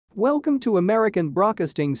Welcome to American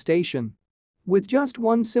Broadcasting Station. With just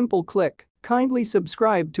one simple click, kindly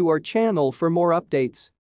subscribe to our channel for more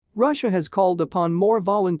updates. Russia has called upon more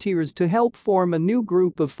volunteers to help form a new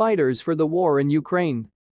group of fighters for the war in Ukraine.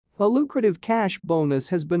 A lucrative cash bonus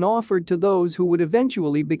has been offered to those who would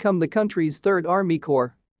eventually become the country's Third Army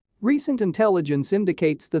Corps. Recent intelligence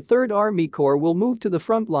indicates the Third Army Corps will move to the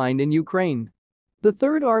front line in Ukraine. The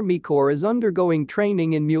Third Army Corps is undergoing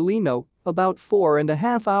training in Mulino, about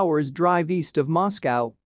 4.5 hours drive east of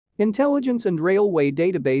Moscow. Intelligence and Railway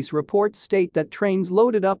Database reports state that trains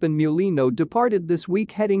loaded up in Mulino departed this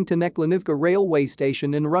week heading to Neklinivka railway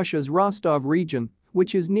station in Russia's Rostov region,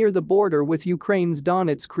 which is near the border with Ukraine's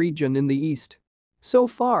Donetsk region in the east. So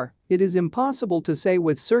far, it is impossible to say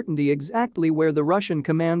with certainty exactly where the Russian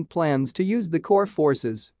command plans to use the Corps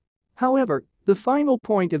forces. However, the final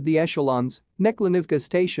point of the echelons, Neklinivka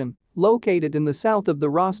station, located in the south of the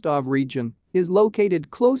Rostov region, is located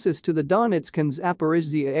closest to the Donetsk and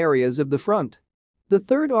Zaporizhzhia areas of the front. The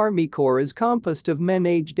Third Army Corps is composed of men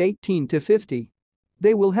aged 18 to 50.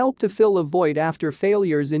 They will help to fill a void after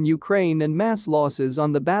failures in Ukraine and mass losses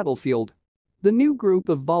on the battlefield. The new group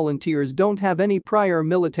of volunteers don't have any prior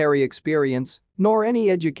military experience, nor any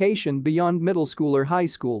education beyond middle school or high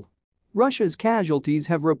school. Russia's casualties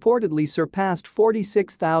have reportedly surpassed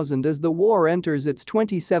 46,000 as the war enters its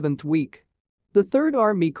 27th week. The Third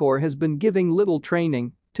Army Corps has been giving little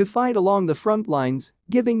training to fight along the front lines,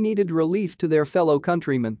 giving needed relief to their fellow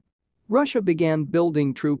countrymen. Russia began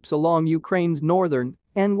building troops along Ukraine's northern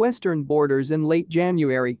and western borders in late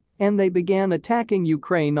January, and they began attacking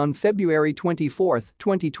Ukraine on February 24,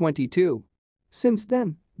 2022. Since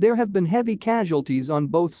then, there have been heavy casualties on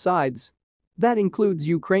both sides. That includes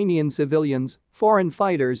Ukrainian civilians, foreign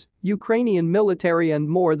fighters, Ukrainian military and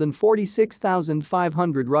more than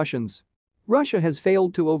 46,500 Russians. Russia has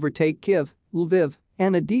failed to overtake Kyiv, Lviv,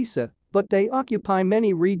 and Odessa, but they occupy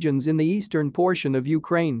many regions in the eastern portion of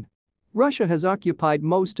Ukraine. Russia has occupied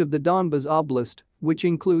most of the Donbas Oblast, which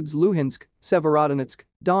includes Luhansk, Severodonetsk,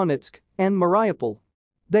 Donetsk, and Mariupol.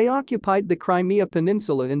 They occupied the Crimea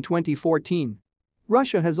Peninsula in 2014.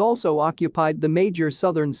 Russia has also occupied the major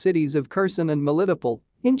southern cities of Kherson and Melitopol,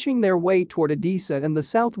 inching their way toward Odessa and the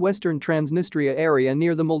southwestern Transnistria area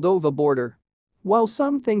near the Moldova border. While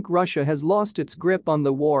some think Russia has lost its grip on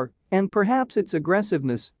the war and perhaps its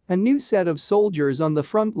aggressiveness, a new set of soldiers on the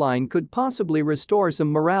front line could possibly restore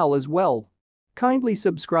some morale as well. Kindly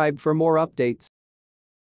subscribe for more updates.